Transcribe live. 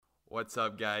What's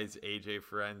up, guys? AJ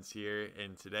Friends here,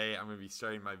 and today I'm going to be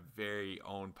starting my very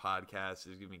own podcast.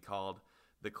 It's going to be called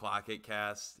The Clock It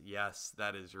Cast. Yes,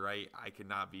 that is right. I could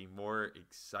not be more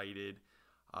excited.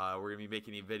 We're going to be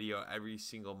making a video every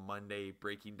single Monday,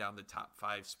 breaking down the top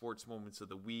 5 sports moments of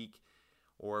the week,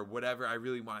 or whatever I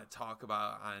really want to talk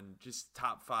about on just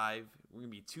top 5. We're going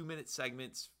to be 2-minute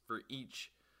segments for each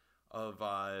of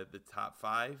the top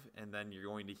 5, and then you're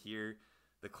going to hear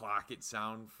the clock it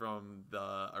sound from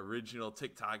the original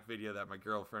TikTok video that my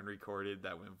girlfriend recorded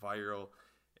that went viral.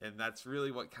 And that's really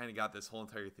what kind of got this whole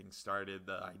entire thing started,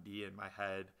 the idea in my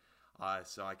head.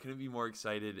 So I couldn't be more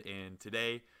excited. And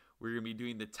today we're going to be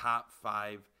doing the top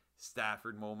 5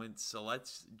 Stafford moments. So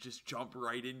let's just jump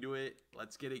right into it.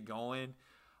 Let's get it going.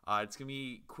 It's going to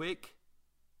be quick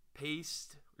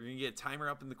paced. We're going to get a timer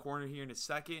up in the corner here in a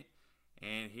second.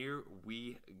 And here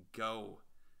we go.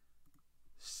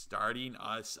 Starting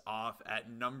us off at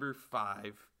number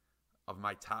 5 of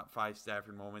my top 5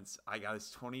 Stafford moments, I got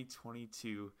his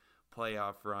 2022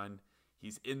 playoff run.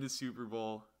 He's in the Super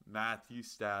Bowl. Matthew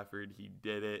Stafford, he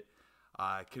did it.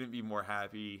 Couldn't be more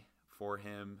happy for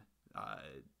him.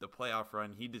 The playoff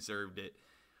run, he deserved it.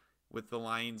 With the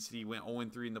Lions, he went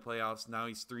 0-3 in the playoffs. Now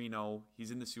he's 3-0.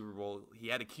 He's in the Super Bowl. He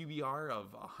had a QBR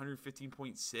of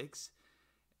 115.6.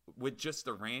 with just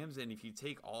the Rams, and if you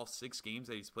take all 6 games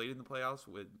that he's played in the playoffs,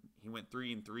 he went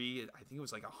 3-3. I think it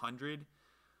was like 100,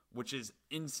 which is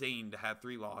insane to have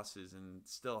 3 losses and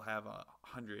still have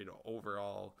 100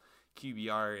 overall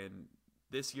QBR. And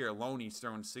this year alone, he's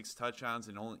thrown 6 touchdowns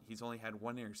and he's only had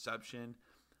 1 interception.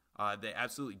 They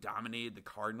absolutely dominated the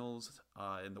Cardinals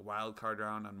in the wild card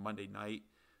round on Monday night,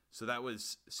 so that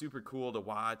was super cool to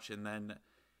watch. And then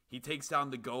he takes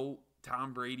down the GOAT,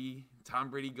 Tom Brady. Tom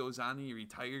Brady goes on and he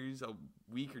retires a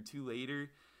week or 2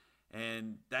 later.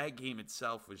 And that game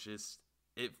itself was just,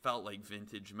 it felt like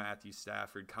vintage Matthew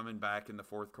Stafford coming back in the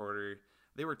fourth quarter.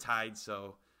 They were tied,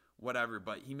 so whatever.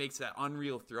 But he makes that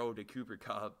unreal throw to Cooper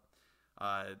Kupp.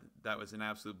 That was an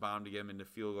absolute bomb to get him into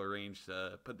field goal range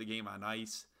to put the game on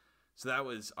ice. So that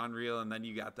was unreal. And then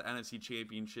you got the NFC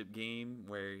Championship game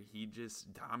where he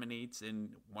just dominates.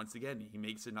 And once again, he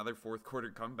makes another fourth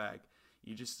quarter comeback.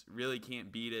 You just really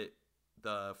can't beat it.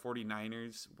 The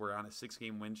 49ers were on a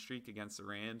 6-game win streak against the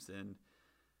Rams, and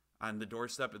on the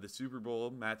doorstep of the Super Bowl,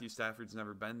 Matthew Stafford's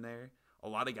never been there. A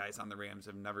lot of guys on the Rams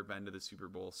have never been to the Super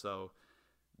Bowl, so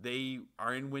they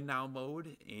are in win-now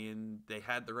mode, and they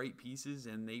had the right pieces,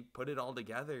 and they put it all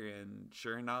together, and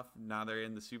sure enough, now they're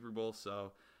in the Super Bowl,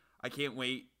 so I can't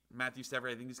wait. Matthew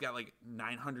Stafford, I think he's got like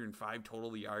 905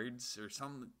 total yards or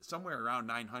somewhere around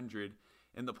 900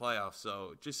 in the playoffs,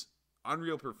 so just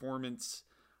unreal performance.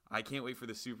 I can't wait for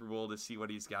the Super Bowl to see what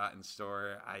he's got in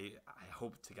store. I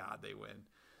hope to God they win.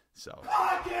 So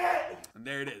clock it! And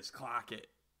there it is. Clock it.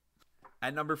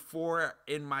 At number 4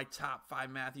 in my top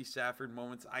 5 Matthew Stafford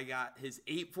moments, I got his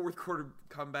 8 fourth quarter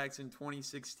comebacks in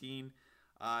 2016.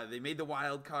 They made the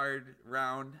wild card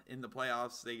round in the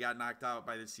playoffs. They got knocked out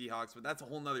by the Seahawks, but that's a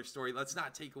whole nother story. Let's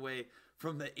not take away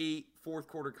from the 8 fourth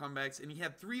quarter comebacks. And he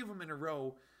had 3 of them in a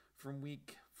row from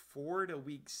week 4 to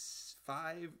week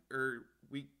 5, or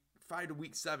week 5 to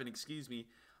week 7, excuse me.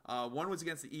 One was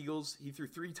against the Eagles. He threw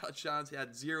 3 touchdowns, he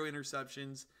had 0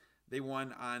 interceptions. They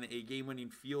won on a game-winning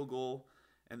field goal.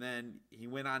 And then he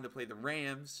went on to play the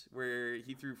Rams, where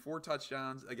he threw 4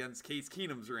 touchdowns against Case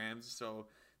Keenum's Rams. So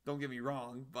don't get me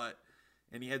wrong,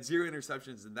 and he had 0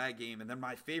 interceptions in that game. And then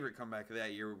my favorite comeback of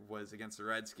that year was against the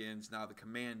Redskins, now the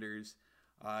Commanders.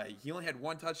 He only had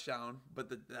 1 touchdown, but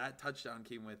that touchdown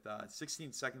came with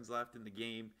 16 seconds left in the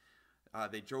game.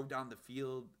 They drove down the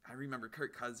field. I remember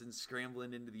Kirk Cousins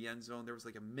scrambling into the end zone. There was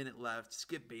like a minute left.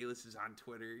 Skip Bayless is on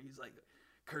Twitter. He's like,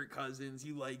 Kirk Cousins,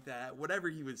 you like that? Whatever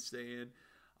he was saying.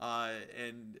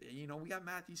 And, we got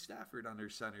Matthew Stafford under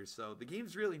center. So the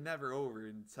game's really never over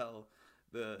until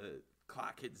the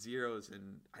clock hit zeros.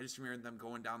 And I just remember them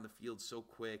going down the field so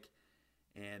quick.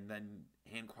 And then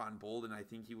Anquan Bolden, I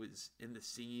think he was in the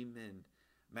seam, and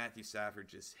Matthew Stafford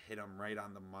just hit him right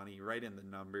on the money, right in the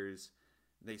numbers.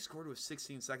 They scored with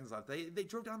 16 seconds left. They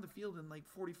drove down the field in like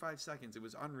 45 seconds. It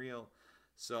was unreal.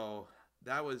 So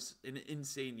that was an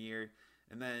insane year.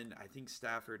 And then I think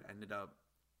Stafford I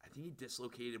think he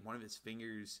dislocated one of his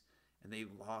fingers, and they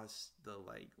lost the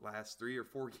last 3 or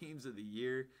 4 games of the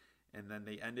year. And then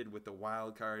they ended with the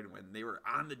wild card when they were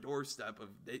on the doorstep of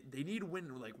they need to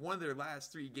win like one of their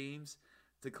last 3 games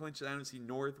to clinch the NFC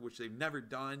North, which they've never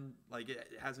done. Like it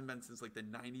hasn't been since like the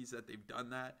 90s that they've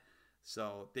done that.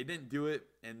 So they didn't do it,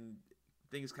 and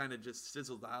things kind of just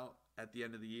sizzled out at the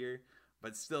end of the year.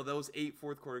 But still, those 8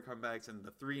 fourth quarter comebacks and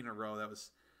the 3 in a row, that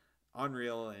was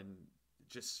unreal, and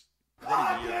just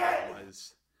what a year that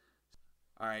was.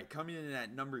 All right, coming in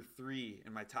at number 3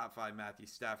 in my top 5 Matthew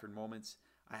Stafford moments,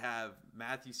 I have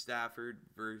Matthew Stafford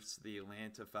versus the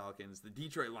Atlanta Falcons, the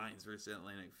Detroit Lions versus the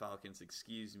Atlanta Falcons,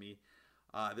 excuse me.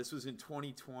 This was in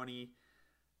 2020.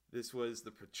 This was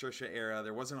the Patricia era.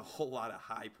 There wasn't a whole lot of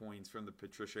high points from the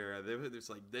Patricia era.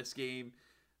 There's like this game,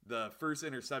 the first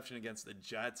interception against the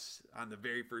Jets on the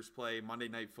very first play, Monday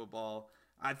Night Football.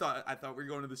 I thought we were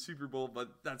going to the Super Bowl, but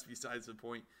that's besides the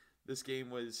point. This game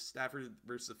was Stafford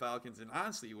versus the Falcons, and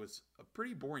honestly, it was a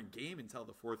pretty boring game until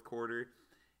the fourth quarter.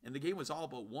 And the game was all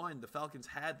but won. The Falcons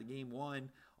had the game won.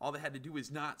 All they had to do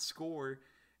was not score.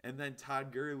 And then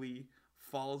Todd Gurley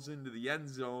falls into the end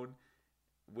zone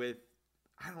with,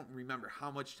 I don't remember how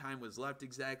much time was left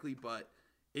exactly, but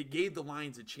it gave the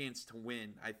Lions a chance to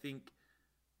win. I think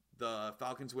the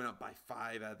Falcons went up by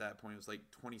 5 at that point. It was like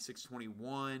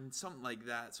 26-21, something like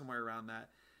that, somewhere around that.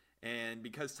 And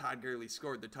because Todd Gurley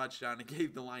scored the touchdown, it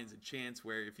gave the Lions a chance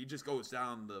where if he just goes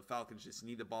down, the Falcons just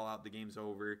need the ball out, the game's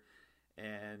over.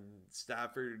 And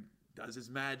Stafford does his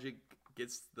magic,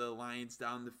 gets the Lions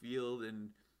down the field, and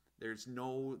there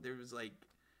was like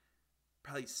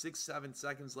probably 6-7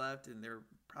 seconds left, and they're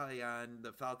probably on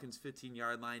the Falcons'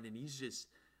 15-yard line, and he's just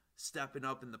stepping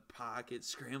up in the pocket,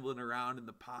 scrambling around in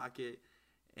the pocket.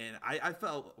 And I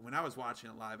felt, when I was watching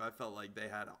it live, I felt like they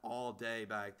had all day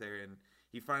back there, and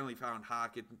he finally found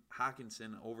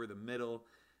Hawkinson over the middle.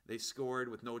 They scored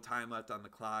with no time left on the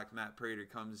clock. Matt Prater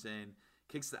comes in,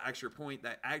 kicks the extra point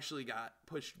that actually got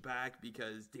pushed back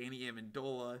because Danny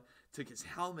Amendola took his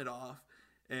helmet off,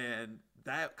 and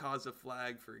that caused a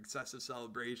flag for excessive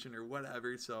celebration or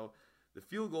whatever. So the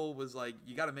field goal was like,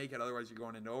 you got to make it, otherwise you're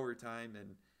going into overtime.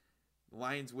 And the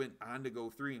Lions went on to go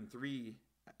 3-3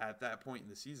 at that point in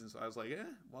the season. So I was like,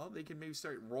 well, they can maybe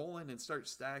start rolling and start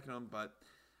stacking them. But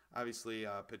obviously,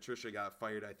 Patricia got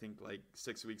fired, I think, like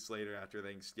 6 weeks later after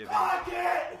Thanksgiving.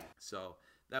 So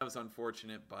that was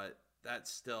unfortunate, but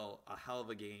that's still a hell of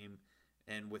a game.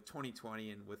 And with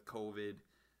 2020 and with COVID,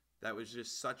 that was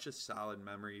just such a solid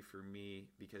memory for me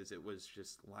because it was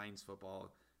just Lions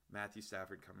football, Matthew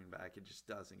Stafford coming back. It just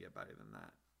doesn't get better than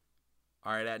that.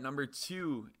 All right, at number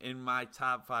 2 in my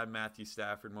top 5 Matthew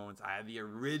Stafford moments, I have the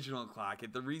original clock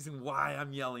it. The reason why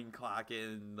I'm yelling clock it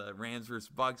in the Rams vs.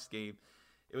 Bucks game,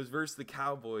 it was versus the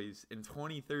Cowboys in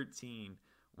 2013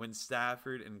 when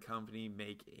Stafford and company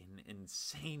make an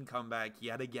insane comeback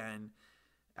yet again.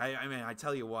 I mean, I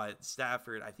tell you what,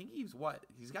 Stafford, I think he's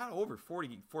got over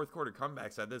 40 fourth quarter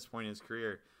comebacks at this point in his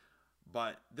career.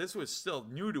 But this was still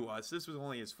new to us. This was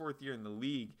only his 4th year in the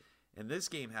league. And this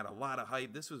game had a lot of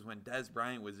hype. This was when Dez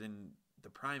Bryant was in the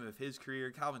prime of his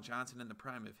career, Calvin Johnson in the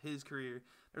prime of his career.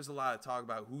 There's a lot of talk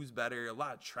about who's better, a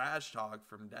lot of trash talk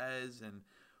from Dez and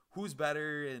who's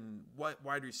better and what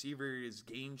wide receiver is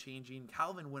game-changing.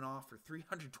 Calvin went off for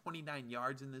 329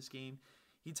 yards in this game.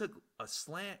 He took a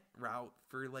slant route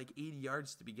for like 80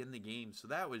 yards to begin the game. So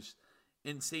that was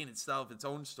insane itself, its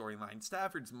own storyline.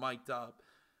 Stafford's mic'd up.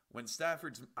 When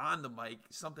Stafford's on the mic,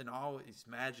 something always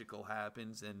magical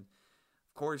happens. And,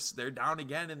 of course, they're down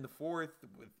again in the 4th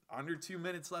with under 2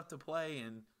 minutes left to play.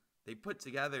 And they put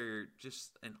together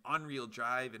just an unreal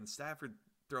drive. And Stafford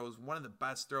throws one of the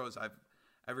best throws I've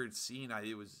ever seen.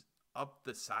 It was up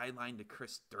the sideline to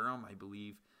Chris Durham, I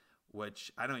believe,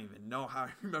 which I don't even know how I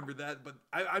remember that. But,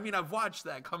 I mean, I've watched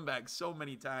that comeback so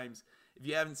many times. If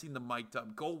you haven't seen the mic'd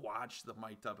up, go watch the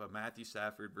mic'd up of Matthew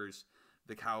Stafford versus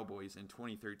the Cowboys in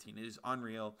 2013. It is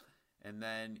unreal. And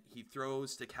then he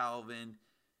throws to Calvin,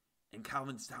 and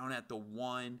Calvin's down at the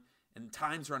 1, and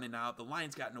time's running out. The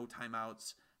Lions got no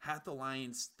timeouts. Half the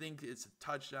Lions think it's a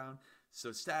touchdown.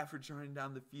 So Stafford's running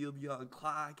down the field yelling,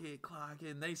 clock it.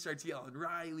 And then he starts yelling,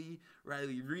 Riley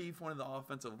Reef, one of the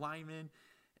offensive linemen.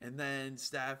 And then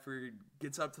Stafford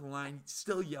gets up to the line,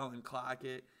 still yelling, clock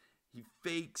it. He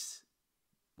fakes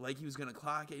like he was going to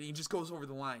clock it, and he just goes over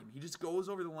the line. He just goes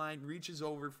over the line, reaches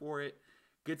over for it,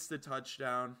 gets the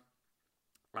touchdown.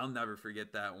 I'll never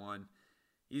forget that one.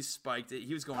 He spiked it.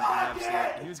 He was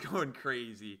going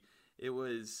crazy. It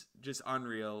was just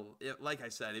unreal. Like I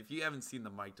said, if you haven't seen the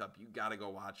mic'd up, you got to go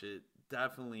watch it.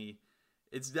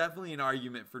 It's definitely an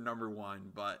argument for number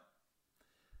 1, but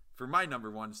for my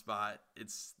number 1 spot,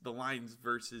 it's the Lions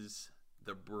versus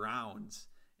the Browns.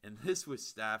 And this was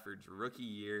Stafford's rookie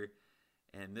year.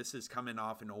 And this is coming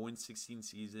off an 0-16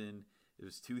 season. It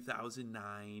was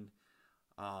 2009.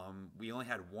 We only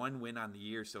had 1 win on the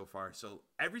year so far. So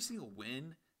every single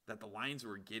win that the Lions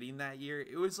were getting that year,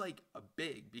 it was like a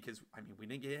big, because, I mean, we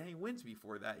didn't get any wins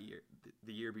before that year,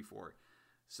 the year before.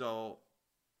 So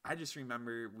I just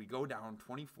remember we go down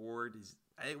 24.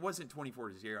 It wasn't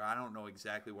 24-0. I don't know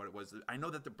exactly what it was. I know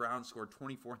that the Browns scored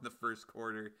 24 in the first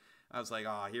quarter. I was like,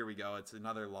 oh, here we go. It's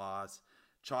another loss.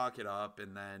 Chalk it up.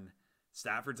 And then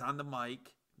Stafford's on the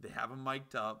mic. They have him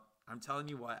mic'd up. I'm telling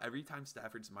you what, every time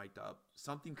Stafford's mic'd up,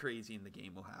 something crazy in the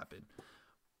game will happen.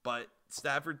 But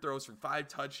Stafford throws for 5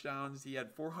 touchdowns. He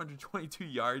had 422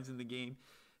 yards in the game.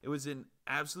 It was an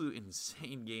absolute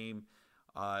insane game.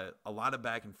 A lot of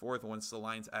back and forth once the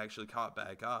Lions actually caught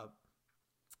back up.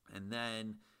 And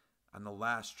then on the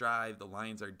last drive, the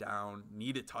Lions are down,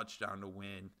 need a touchdown to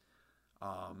win.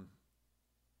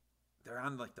 They're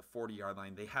on like the 40-yard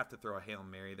line. They have to throw a Hail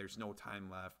Mary. There's no time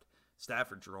left.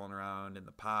 Stafford's rolling around in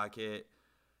the pocket.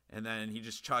 And then he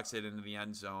just chucks it into the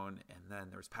end zone. And then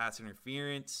there was pass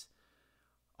interference.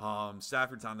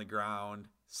 Stafford's on the ground,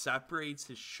 separates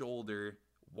his shoulder.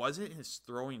 Wasn't his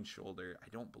throwing shoulder, I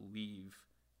don't believe.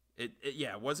 It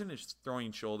wasn't his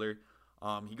throwing shoulder.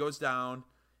 He goes down.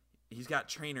 He's got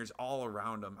trainers all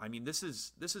around him. I mean, this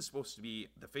is supposed to be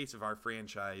the face of our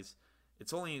franchise.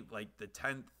 It's only like the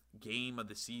 10th game of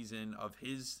the season of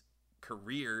his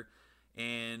career,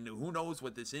 and who knows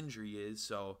what this injury is.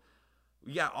 So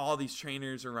we got all these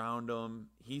trainers around him.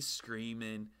 He's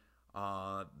screaming.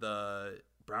 The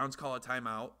Browns call a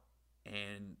timeout,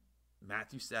 and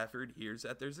Matthew Stafford hears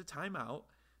that there's a timeout.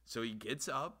 So he gets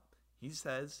up. He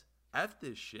says, F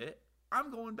this shit.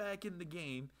 I'm going back in the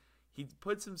game. He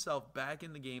puts himself back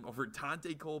in the game over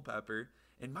Dante Culpepper.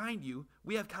 And mind you,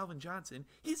 we have Calvin Johnson.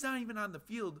 He's not even on the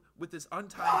field with this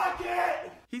untimed.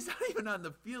 He's not even on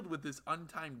the field with this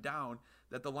untimed down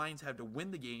that the Lions have to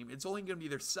win the game. It's only going to be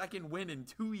their second win in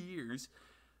 2 years.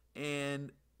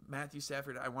 And Matthew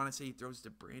Stafford, I want to say he throws to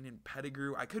Brandon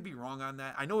Pettigrew. I could be wrong on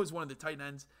that. I know he's one of the tight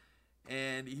ends.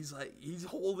 And he's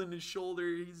holding his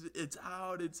shoulder. It's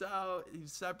out. He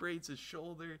separates his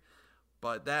shoulder.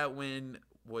 But that win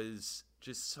was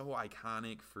just so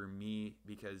iconic for me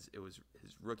because it was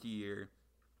his rookie year.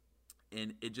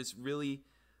 And it just really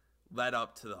led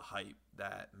up to the hype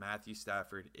that Matthew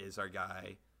Stafford is our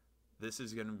guy. This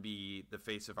is going to be the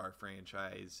face of our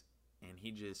franchise. And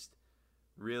he just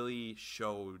really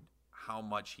showed how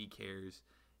much he cares.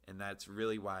 And that's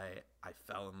really why I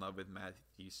fell in love with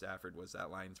Matthew Stafford, was that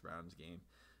Lions-Browns game.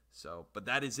 So, but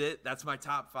that is it. That's my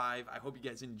top 5. I hope you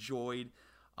guys enjoyed.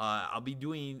 I'll be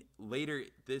doing later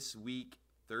this week,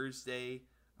 Thursday,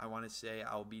 I want to say,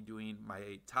 I'll be doing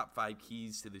my top 5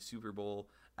 keys to the Super Bowl,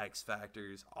 X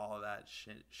Factors, all of that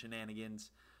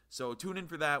shenanigans. So tune in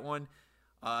for that one.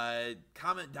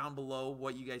 Comment down below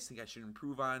what you guys think I should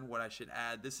improve on, what I should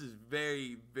add. This is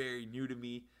very, very new to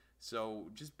me. So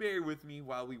just bear with me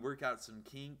while we work out some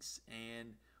kinks,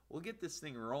 and we'll get this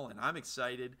thing rolling. I'm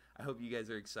excited. I hope you guys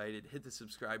are excited. Hit the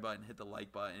subscribe button, hit the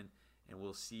like button, and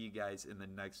we'll see you guys in the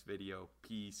next video.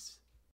 Peace.